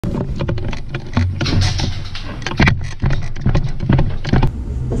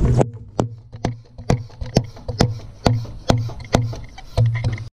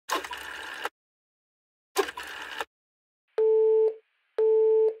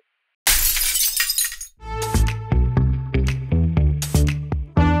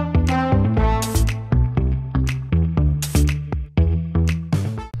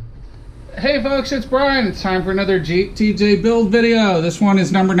Hey folks, it's Brian. It's time for another TJ build video. This one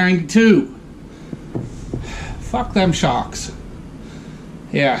is number 92. Fuck them shocks.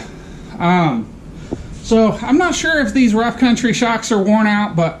 Yeah. So I'm not sure if these rough country shocks are worn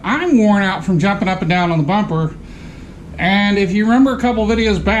out, but I'm worn out from jumping up and down on the bumper. And if you remember a couple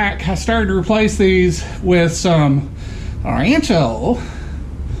videos back, I started to replace these with some Rancho,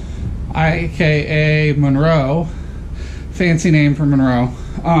 aka Monroe. Fancy name for Monroe.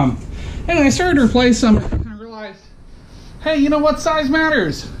 Anyway, I started to replace them and I realized, hey, you know what? Size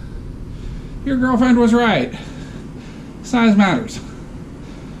matters. Your girlfriend was right. Size matters.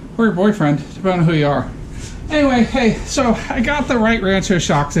 Or your boyfriend, depending on who you are. Anyway, hey, so I got the right Rancho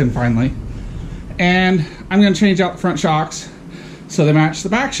shocks in finally. And I'm going to change out the front shocks so they match the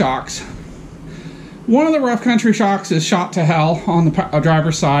back shocks. One of the rough country shocks is shot to hell on the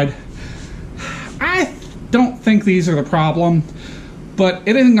driver's side. I don't think these are the problem, but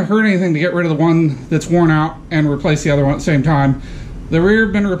it isn't going to hurt anything to get rid of the one that's worn out and replace the other one at the same time. The rear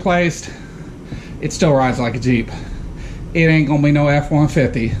has been replaced. It still rides like a Jeep. It ain't going to be no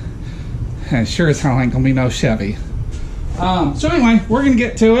F-150. And sure as hell ain't going to be no Chevy. So anyway, we're going to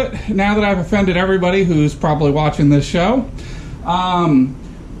get to it now that I've offended everybody who's probably watching this show.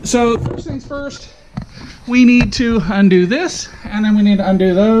 So first things first, we need to undo this, and then we need to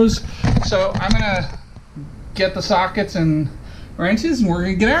undo those. So I'm going to get the sockets and wrenches, and we're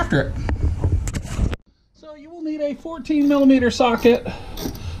going to get after it. So you will need a 14mm socket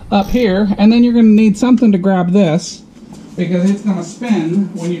up here, and then you're going to need something to grab this, because it's going to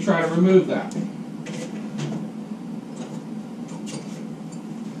spin when you try to remove that.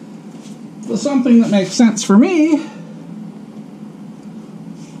 So something that makes sense for me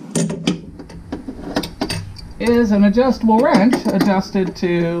is an adjustable wrench adjusted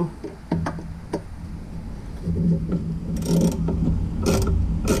to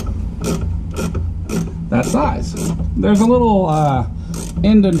that size. There's a little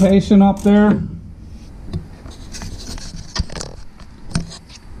indentation up there.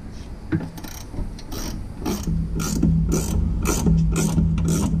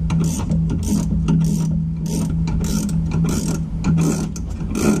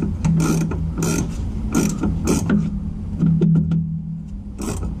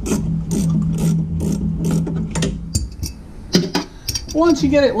 Once you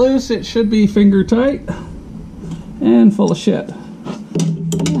get it loose, it should be finger tight and full of shit.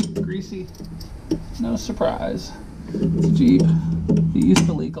 Yeah, greasy, no surprise. It's a Jeep. It used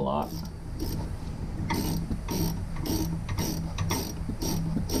to leak a lot.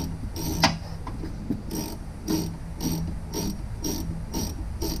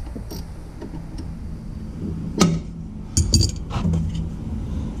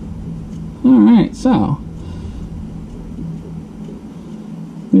 Alright, so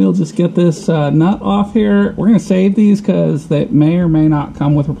we'll just get this nut off here. We're going to save these because they may or may not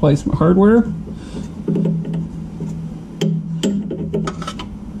come with replacement hardware.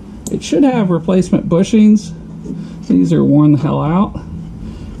 It should have replacement bushings. These are worn the hell out.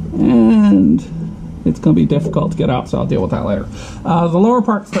 And it's going to be difficult to get out, so I'll deal with that later. The lower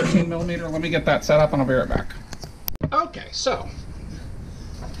part's 13mm. Let me get that set up and I'll be right back. Okay, so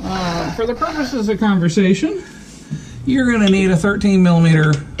for the purposes of conversation, you're going to need a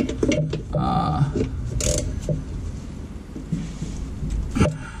 13mm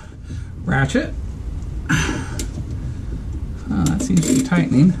ratchet. That seems to be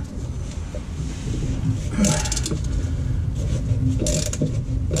tightening.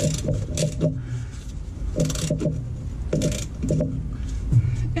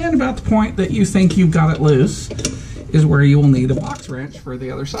 And about the point that you think you've got it loose is where you will need a box wrench for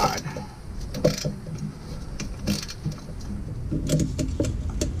the other side.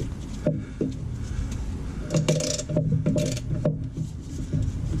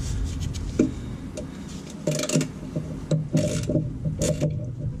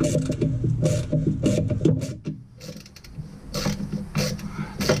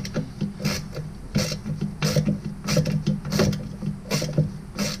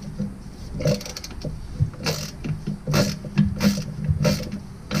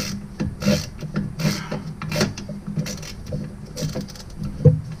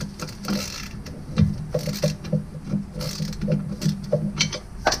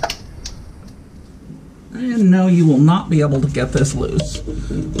 And no, you will not be able to get this loose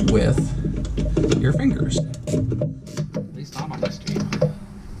with your fingers. At least not on this Jeep.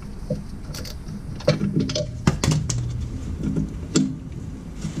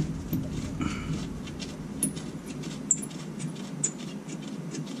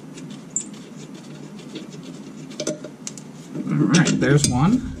 Alright, there's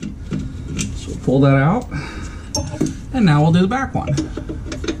one. Pull that out. And now we'll do the back one. Of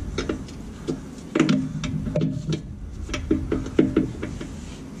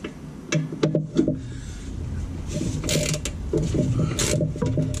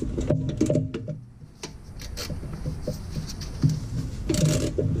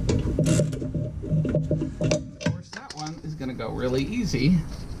course, that one is going to go really easy.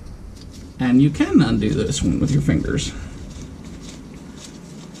 And you can undo this one with your fingers.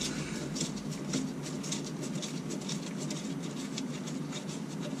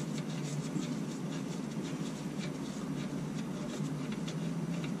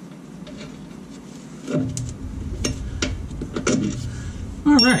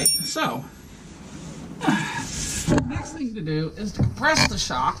 Alright, so next thing to do is to compress the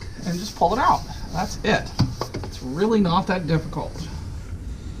shock and just pull it out. That's it. It's really not that difficult.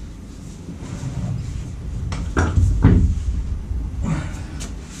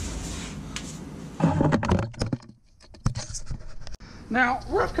 Now,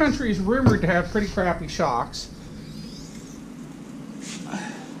 Rough Country is rumored to have pretty crappy shocks.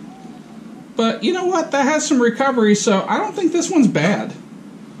 But you know what? That has some recovery, so I don't think this one's bad.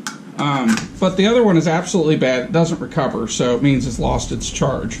 But the other one is absolutely bad. It doesn't recover, so it means it's lost its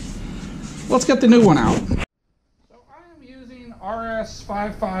charge. Let's get the new one out. So I am using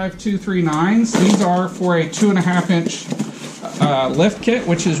RS55239s. These are for a 2.5-inch lift kit,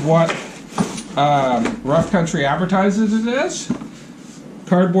 which is what Rough Country advertises it is.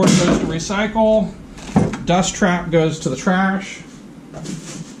 Cardboard goes to recycle. Dust trap goes to the trash.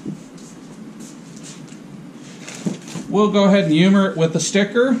 We'll go ahead and humor it with the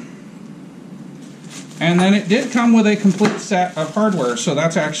sticker. And then it did come with a complete set of hardware, so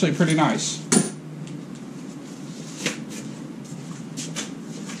that's actually pretty nice.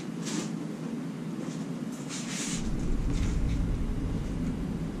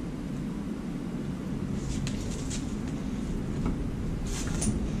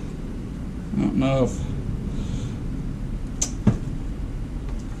 I don't know if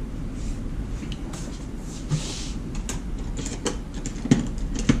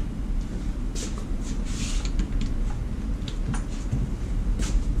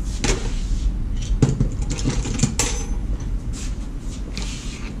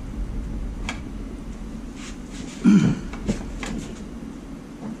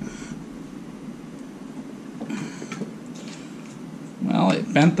well,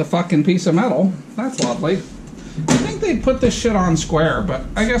 it bent the fucking piece of metal. That's lovely. I think they'd put this shit on square, but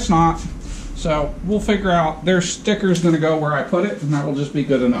I guess not. So we'll figure out. Their sticker's going to go where I put it, and that will just be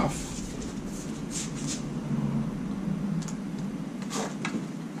good enough.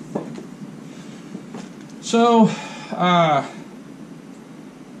 So,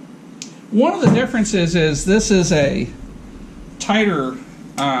 one of the differences is this is a tighter,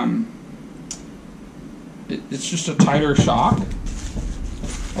 it's just a tighter shock,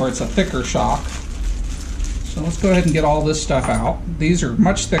 or it's a thicker shock. So let's go ahead and get all this stuff out. These are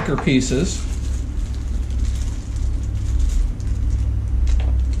much thicker pieces.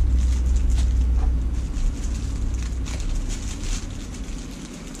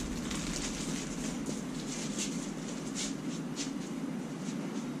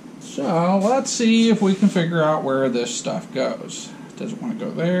 So let's see if we can figure out where this stuff goes. Does it want to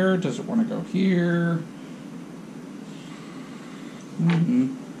go there? Does it want to go here?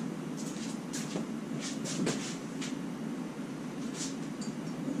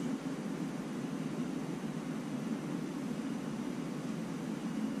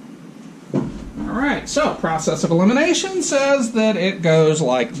 Alright, so process of elimination says that it goes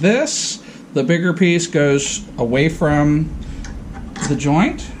like this. The bigger piece goes away from the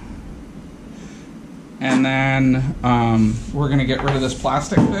joint. And then we're going to get rid of this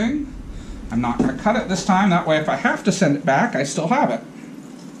plastic thing. I'm not going to cut it this time. That way if I have to send it back, I still have it.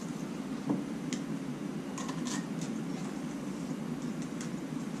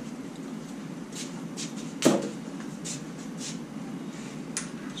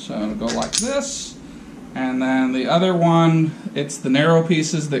 So it'll go like this. And then the other one, it's the narrow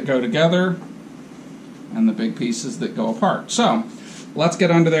pieces that go together and the big pieces that go apart. So let's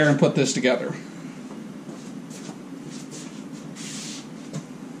get under there and put this together.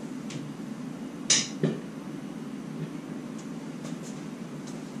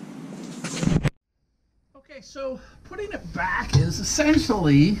 So putting it back is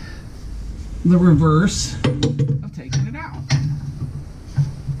essentially the reverse of taking it out.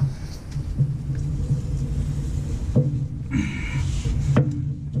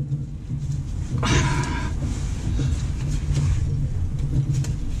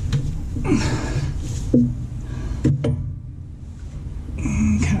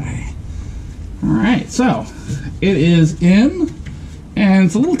 Okay. so it is in, and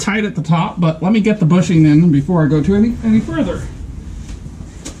it's a little tight at the top, but let me get the bushing in before I go to any further.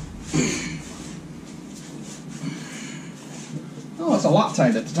 Oh, it's a lot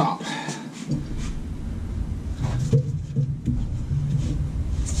tight at the top.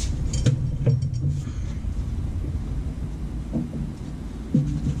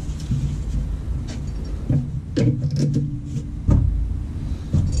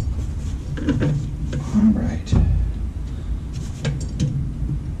 All right.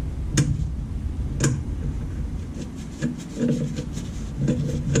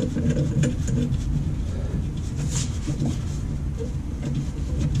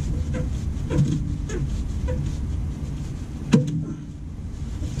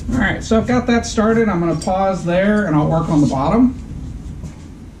 All right, so I've got that started. I'm going to pause there and I'll work on the bottom.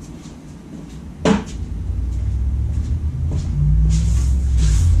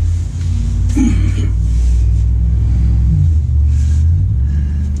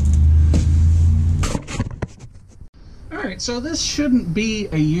 So this shouldn't be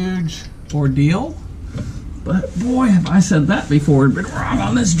a huge ordeal, but boy, have I said that before and been wrong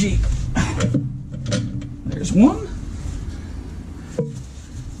on this Jeep. There's one.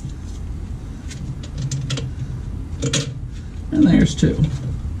 And there's two.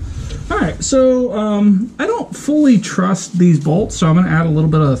 All right, so I don't fully trust these bolts, so I'm going to add a little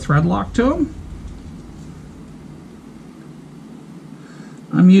bit of thread lock to them.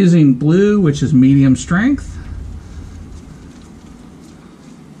 I'm using blue, which is medium strength.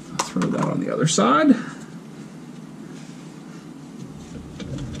 Throw that on the other side.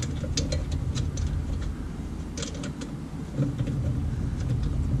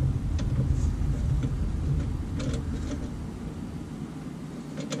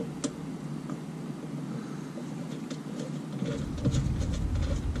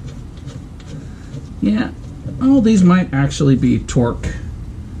 Yeah, oh, these might actually be torque.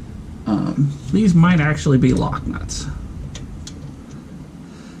 These might actually be lock nuts,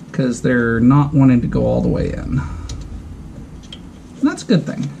 because they're not wanting to go all the way in. And that's a good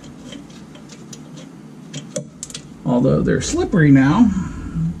thing. Although they're slippery now.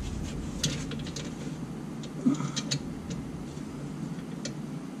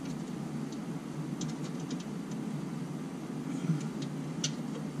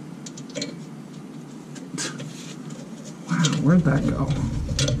 Wow, where'd that go?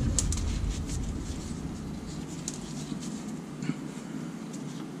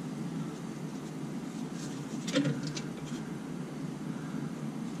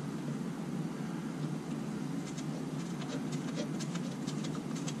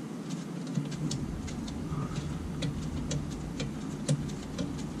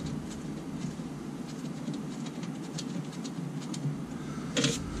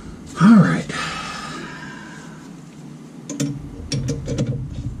 All right.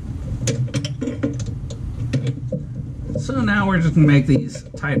 So now we're just going to make these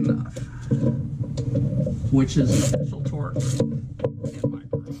tight enough, which is the official torque in my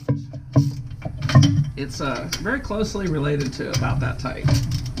garage. It's very closely related to about that tight.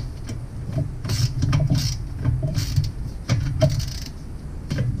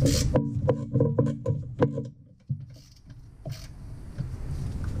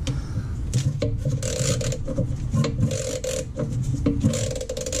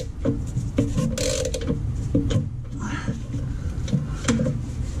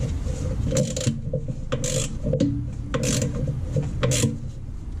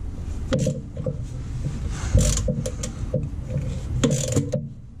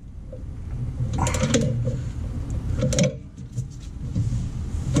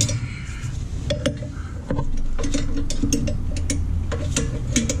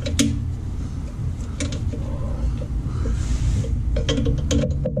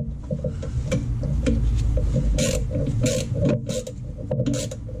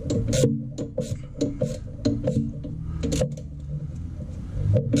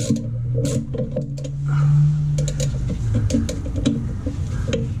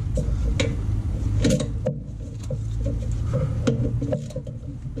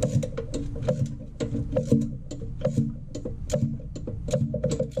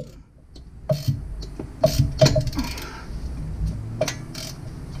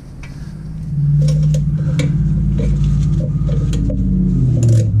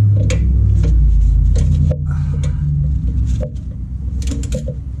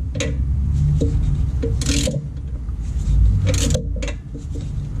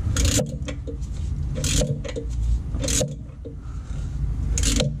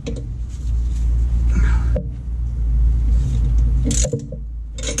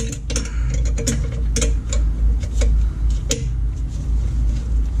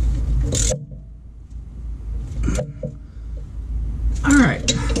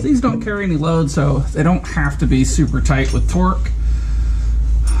 these don't carry any load, so they don't have to be super tight with torque.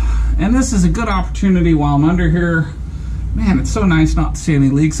 And this is a good opportunity while I'm under here. Man, it's so nice not to see any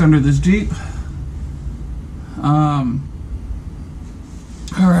leaks under this Jeep.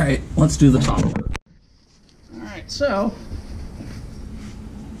 All right, let's do the top work. All right, so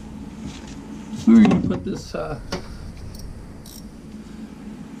we're going to put this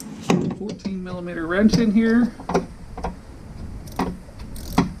 14mm wrench in here.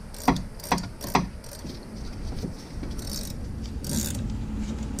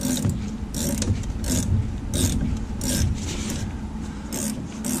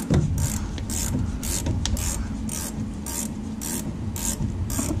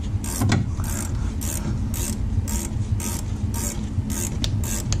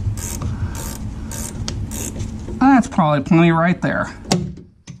 That's probably plenty right there.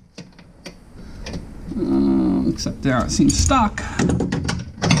 Except now it seems stuck.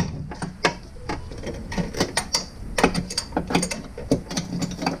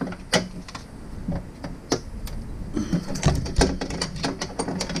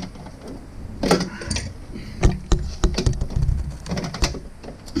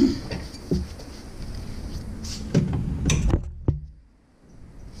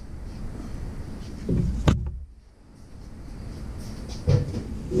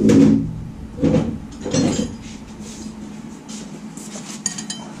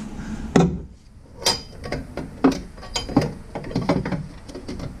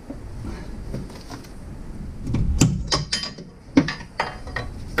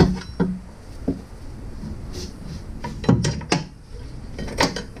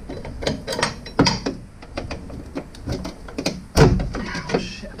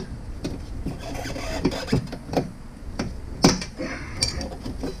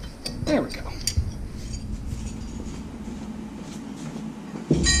 There we go.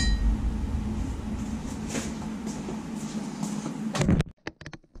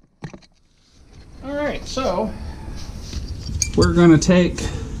 All right, so we're going to take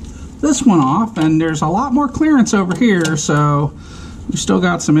this one off, and there's a lot more clearance over here, so we still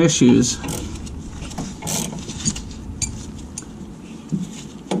got some issues.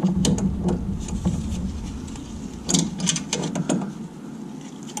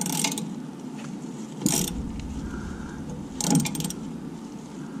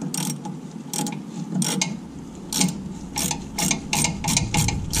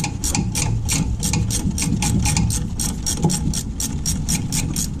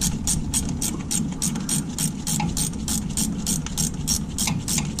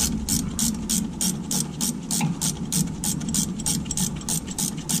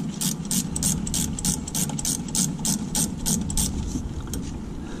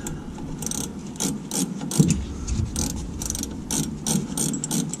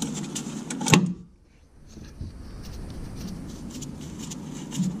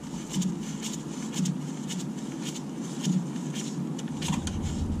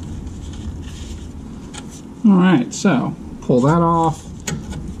 Alright, so pull that off,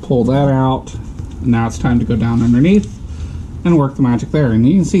 pull that out, and now it's time to go down underneath and work the magic there. And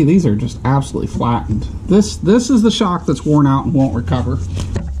you can see these are just absolutely flattened. This is the shock that's worn out and won't recover.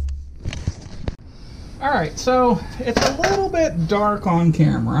 Alright, so it's a little bit dark on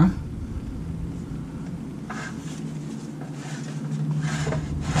camera.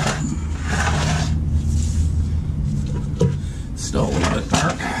 Still a little bit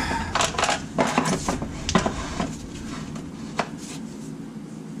dark.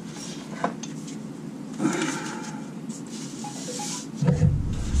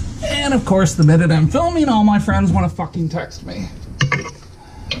 And of course, the minute I'm filming, all my friends want to fucking text me.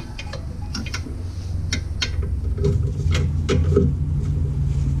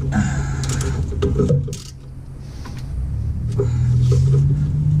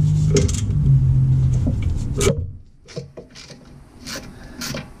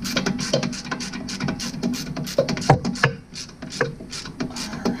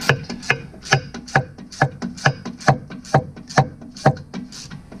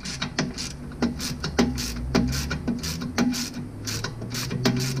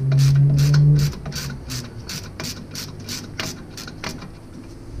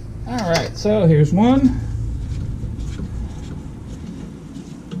 Alright, so here's one.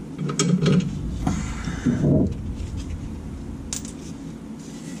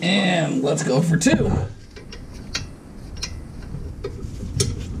 And let's go for two.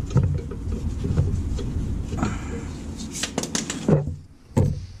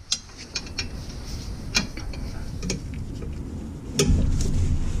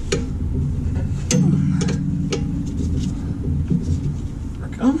 There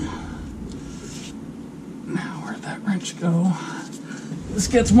we go.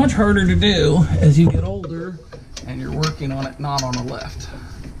 gets much harder to do as you get older and you're working on it not on a lift.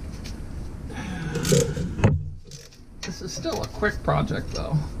 This is still a quick project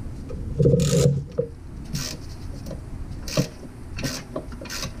though.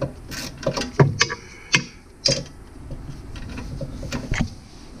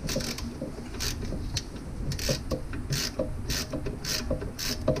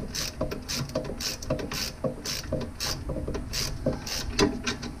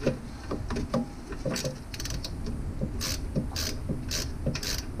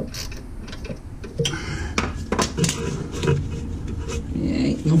 You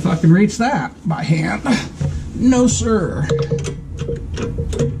ain't gonna fucking reach that by hand. No, sir.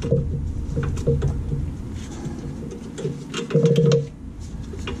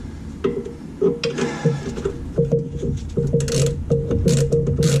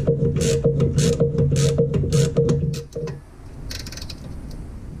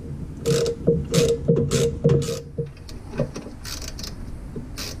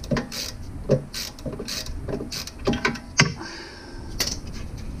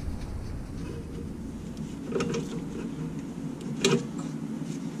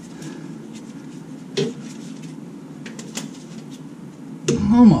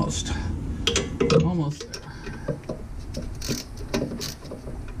 Almost there.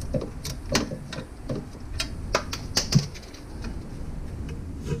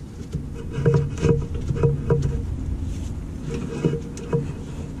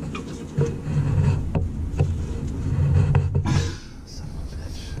 Son of a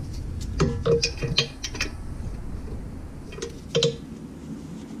bitch.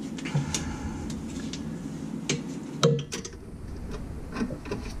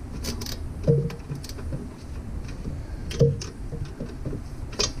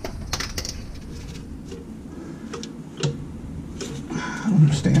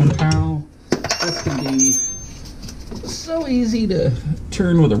 Understand how this can be so easy to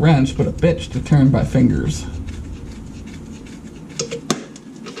turn with a wrench, but a bitch to turn by fingers.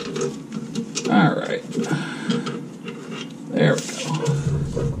 All right, there we go.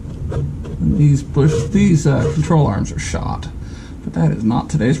 These control arms are shot, but that is not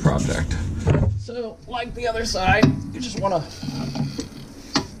today's project. So, like the other side, you just want to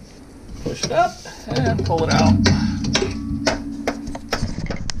push it up and pull it out.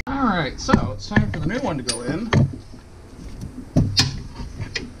 Alright, so it's time for the new one to go in.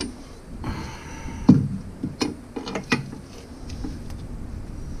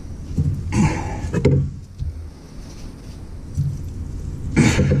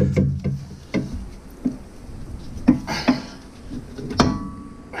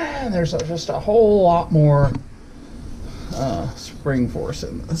 And there's just a whole lot more spring force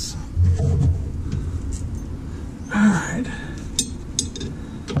in this. Alright.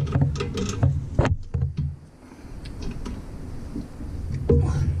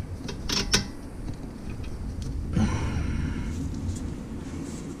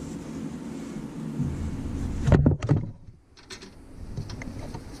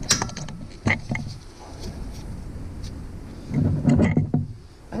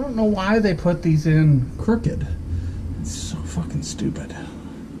 I don't know why they put these in crooked. It's so fucking stupid.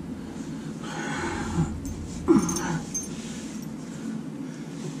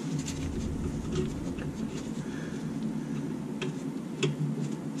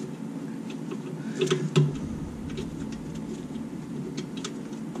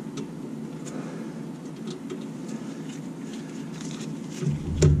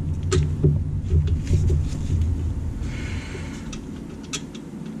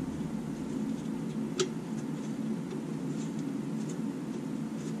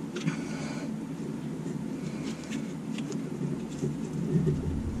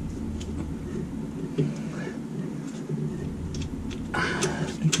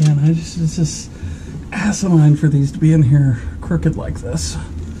 Again, it's just asinine for these to be in here crooked like this.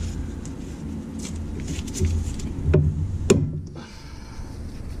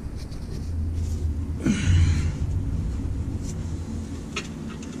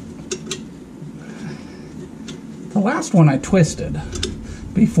 The last one I twisted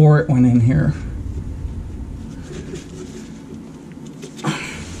before it went in here.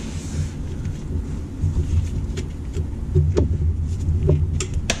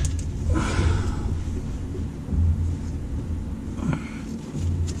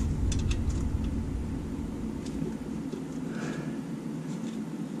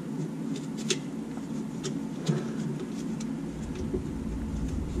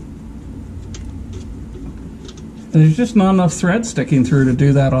 There's just not enough thread sticking through to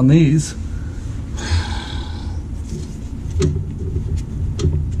do that on these.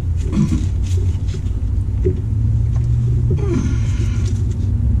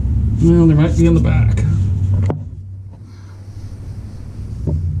 Well, there might be in the back.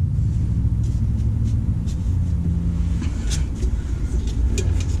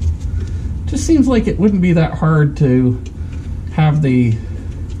 Just seems like it wouldn't be that hard to have the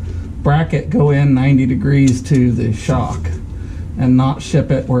bracket go in 90 degrees to the shock and not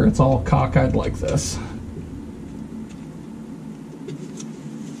ship it where it's all cockeyed like this.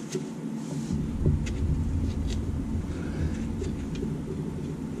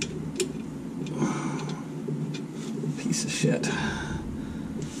 Piece of shit. All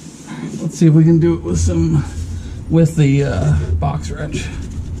right, let's see if we can do it with the box wrench.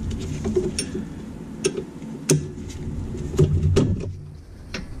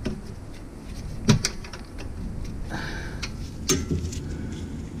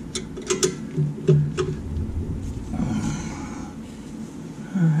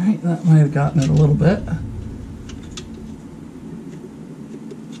 Alright, that might have gotten it a little bit.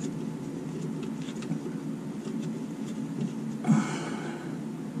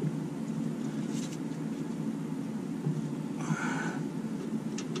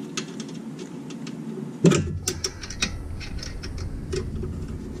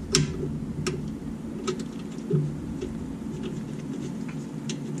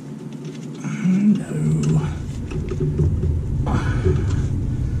 No.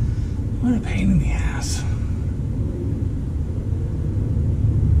 What a pain in the ass.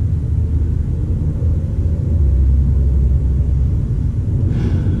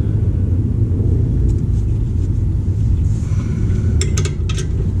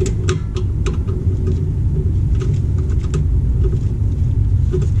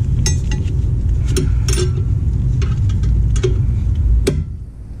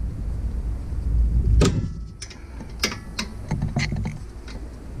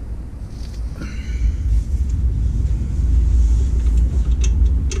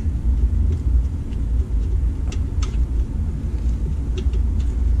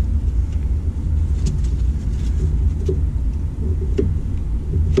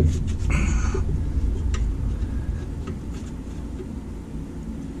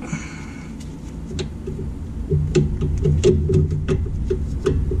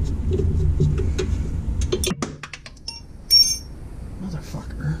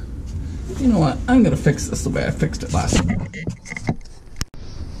 Motherfucker. You know what? I'm gonna fix this the way I fixed it last time.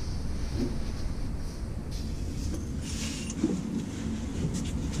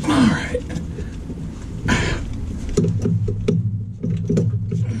 Alright.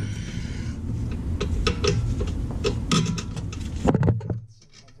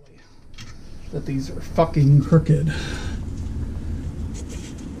 That these are fucking crooked.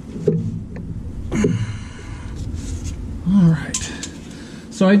 Alright.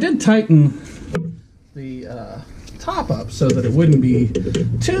 So I did tighten the top up so that it wouldn't be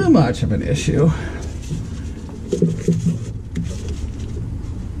too much of an issue.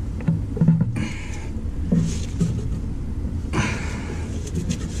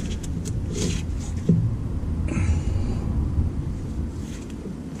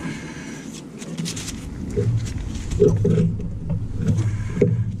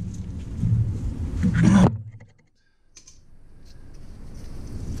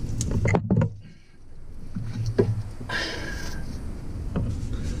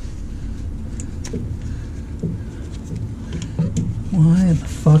 Why the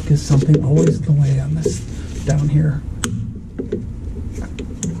fuck is something always in the way on this down here?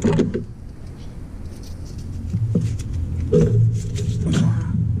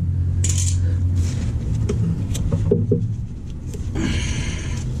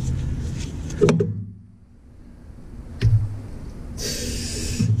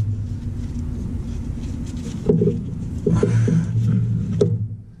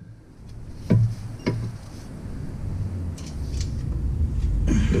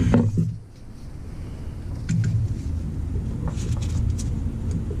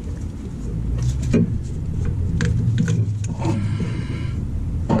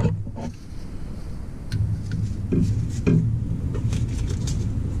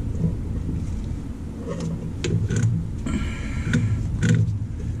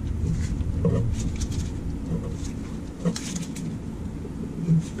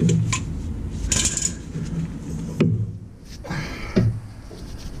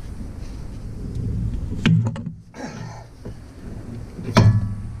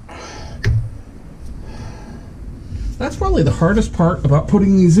 That's probably the hardest part about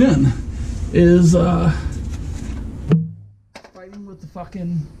putting these in, is fighting with the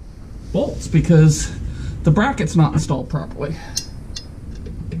fucking bolts because the bracket's not installed properly.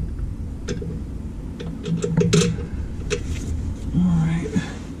 Alright.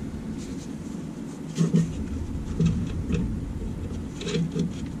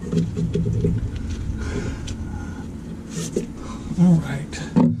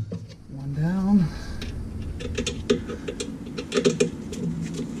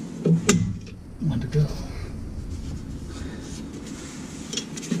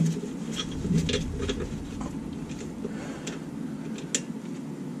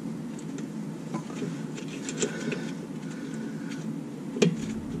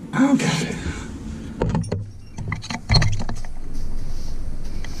 Okay.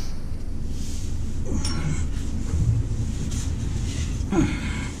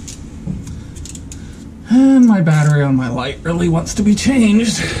 And my battery on my light really wants to be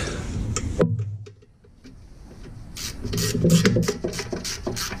changed.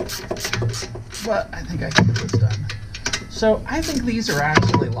 But I think I can get this done. So I think these are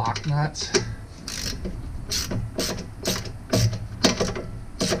actually lock nuts.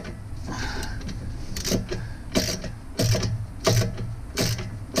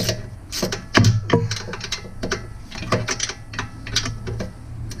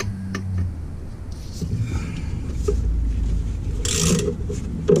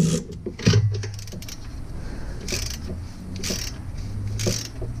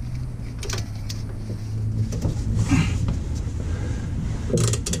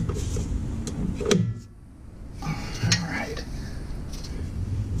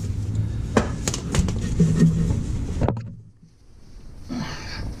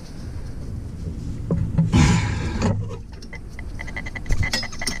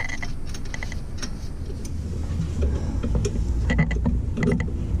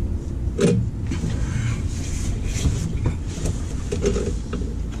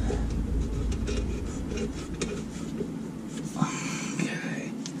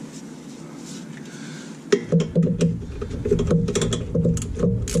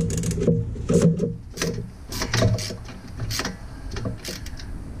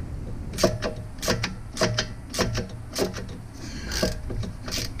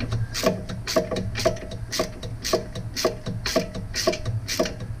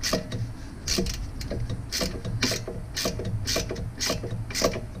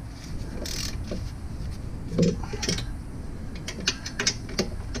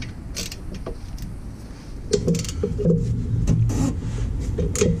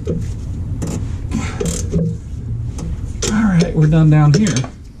 Alright, we're done down here.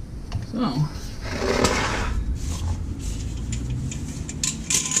 So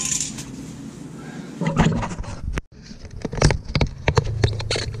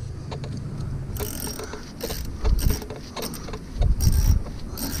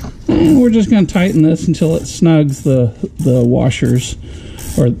we're just going to tighten this until it snugs the washers,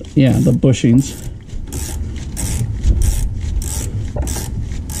 or yeah, the bushings.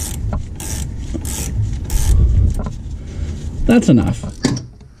 That's enough.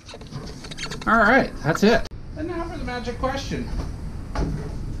 All right, that's it. And now for the magic question.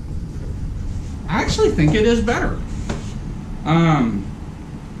 I actually think it is better. I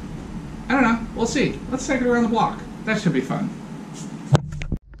don't know. We'll see. Let's take it around the block. That should be fun.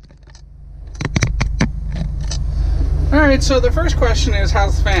 All right, so the first question is,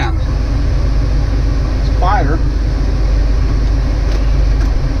 how's the fan? It's quieter.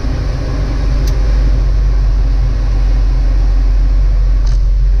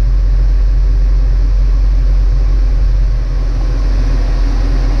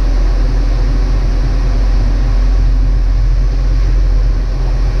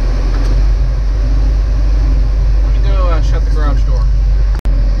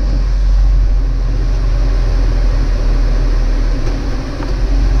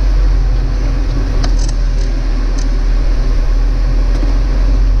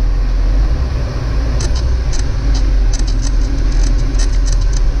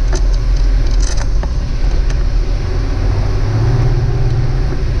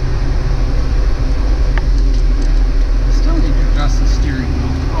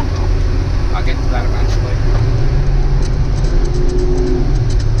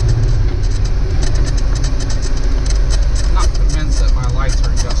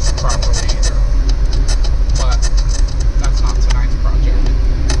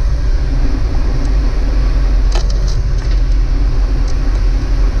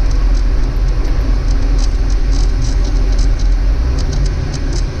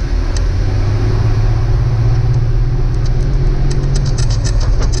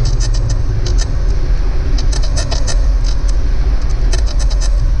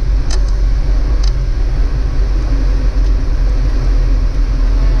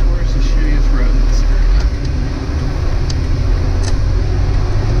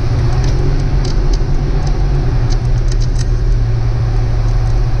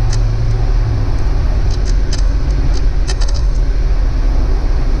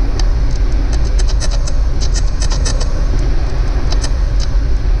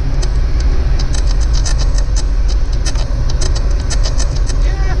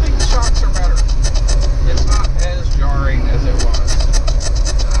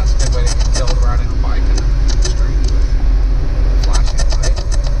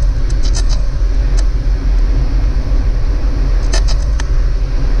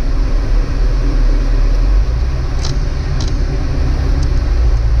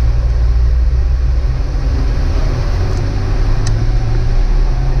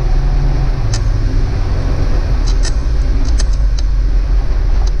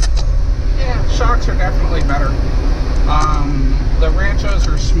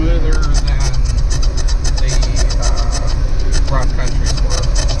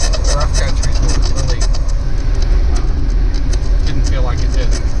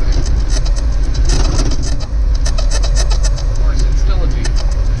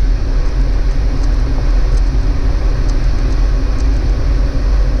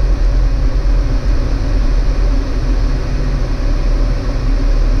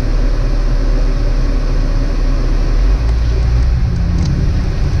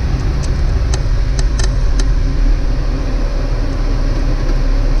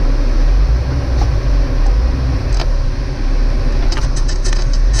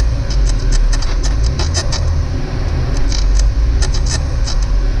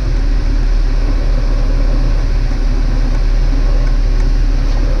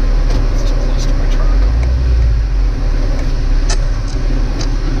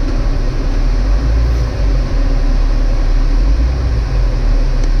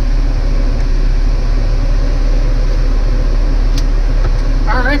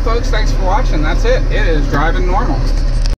 folks, thanks for watching. That's it. It is driving normal.